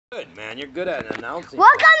good, man. You're good at announcing.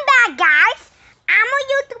 Welcome back, guys. I'm a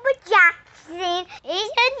YouTuber, Jackson.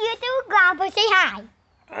 He's a YouTuber, Grandpa. Say hi.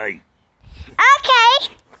 Hey.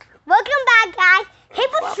 Okay. Welcome back, guys. Hit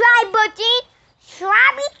the subscribe button.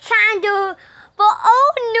 Subscribe to the channel. For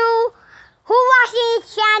all new who watching the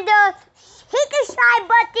channel, hit the subscribe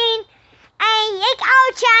button and like our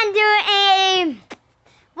channel and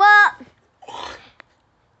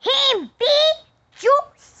hit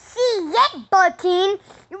the button.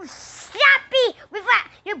 You slap it with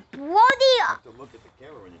you blow it up. You have to look at the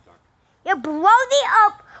camera when you talk. You blow it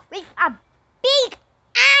up with a big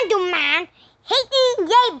Enderman hitting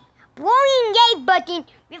the blowing the button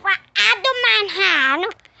with an Enderman hand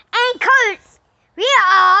and curse. We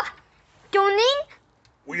are doing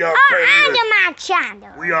We are our carriers. Enderman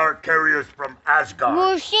channel. We are carriers from Asgard.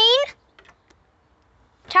 Machine,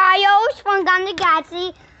 Tiles from Gun the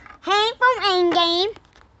Galaxy, Hank from Endgame.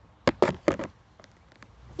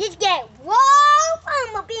 Let's get roll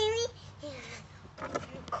from a baby.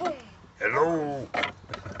 Hello.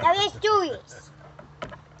 Now let's do this.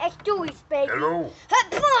 Let's do this, baby. Hello.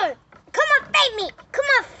 Come on, fight me. Come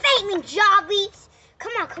on, fight me, Jobbies.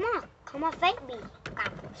 Come on, fight me.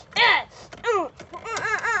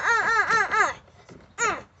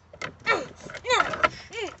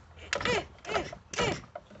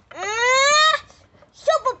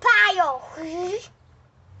 Super pile.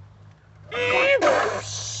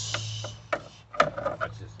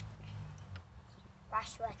 Watch this. Watch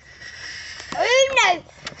what? Oh no!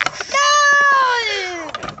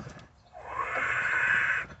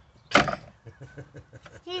 No!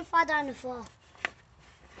 He fell down the floor.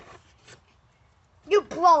 You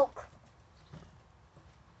broke.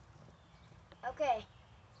 Okay.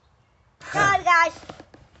 Sorry, guys.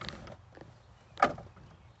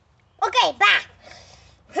 Okay, back.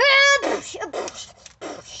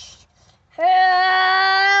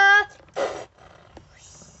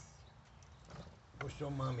 Go show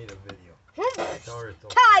mommy the video. Tell her it's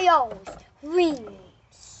okay. Tiles,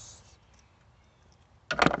 rings.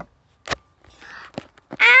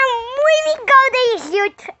 I'm really good at this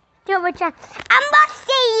YouTube channel. I'm not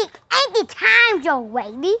saying it 80 times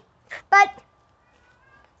already, but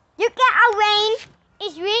you get a rain.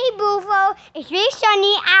 It's really beautiful. It's really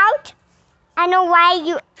sunny out. I know why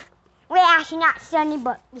you. We're actually not sunny,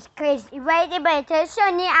 but it's crazy. Right, but it's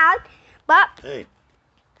sunny out. But Hey.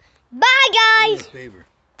 bye, Do me guys. a favor.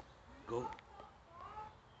 Go